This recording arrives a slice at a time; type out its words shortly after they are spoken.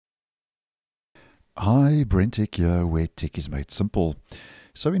Hi, BrenTech here, where tech is made simple.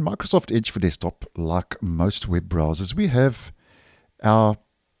 So in Microsoft Edge for Desktop, like most web browsers, we have our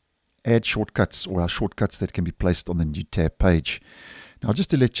add shortcuts or our shortcuts that can be placed on the new tab page. Now, just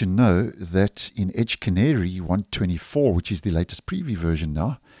to let you know that in Edge Canary 124, which is the latest preview version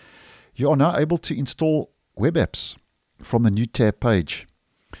now, you are now able to install web apps from the new tab page,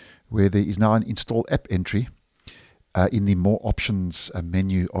 where there is now an install app entry in the more options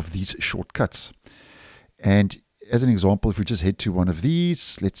menu of these shortcuts. And as an example, if we just head to one of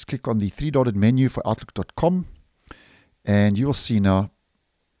these, let's click on the three-dotted menu for Outlook.com, and you will see now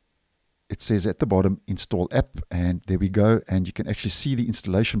it says at the bottom install app, and there we go, and you can actually see the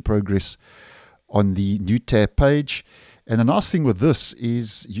installation progress on the new tab page. And the nice thing with this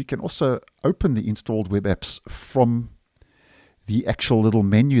is you can also open the installed web apps from the actual little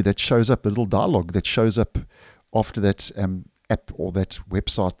menu that shows up, the little dialog that shows up after that app or that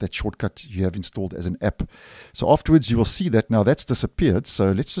website, that shortcut you have installed as an app. So afterwards you will see that now that's disappeared.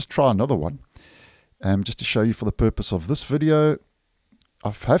 So let's just try another one, just to show you for the purpose of this video.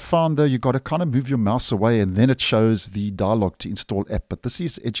 I have found though you've got to kind of move your mouse away and then it shows the dialog to install app, but this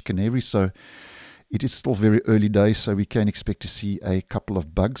is Edge Canary, so it is still very early days, so we can expect to see a couple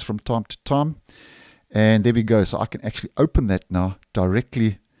of bugs from time to time. And there we go, so I can actually open that now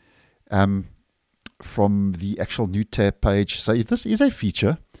directly from the actual new tab page. So if this is a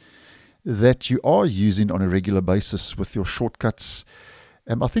feature that you are using on a regular basis with your shortcuts,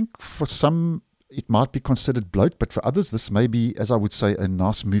 I think for some it might be considered bloat, but for others this may be, as I would say, a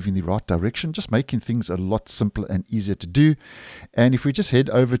nice move in the right direction, just making things a lot simpler and easier to do. And if we just head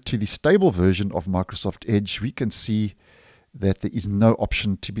over to the stable version of Microsoft Edge, we can see that there is no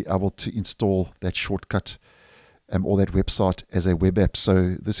option to be able to install that shortcut or that website as a web app.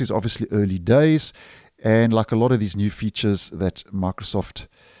 So this is obviously early days, and like a lot of these new features that Microsoft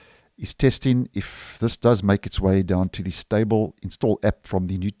is testing, if this does make its way down to the stable install app from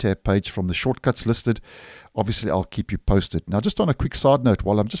the new tab page from the shortcuts listed, obviously I'll keep you posted. Now, just on a quick side note,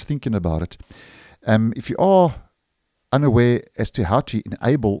 while I'm just thinking about it, if you are unaware as to how to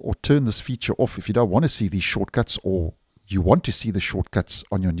enable or turn this feature off, if you don't want to see these shortcuts or you want to see the shortcuts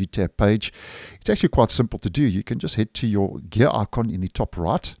on your new tab page, it's actually quite simple to do. You can just head to your gear icon in the top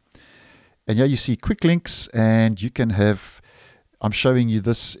right, and here you see quick links, and you can have, I'm showing you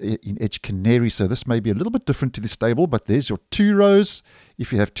this in Edge Canary, so this may be a little bit different to the stable, but there's your 2 rows.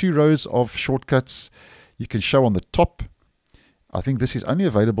 If you have 2 rows of shortcuts, you can show on the top. I think this is only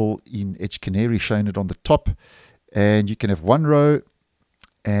available in Edge Canary, showing it on the top, and you can have 1 row,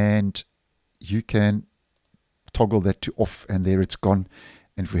 and you can toggle that to off, and there it's gone.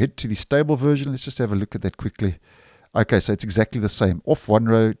 And if we head to the stable version, let's just have a look at that quickly. Okay, so it's exactly the same, off 1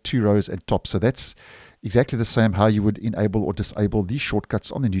 row, 2 rows, and top. So that's exactly the same how you would enable or disable these shortcuts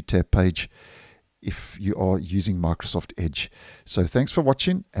on the new tab page if you are using Microsoft Edge. So thanks for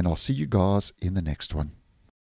watching, and I'll see you guys in the next one.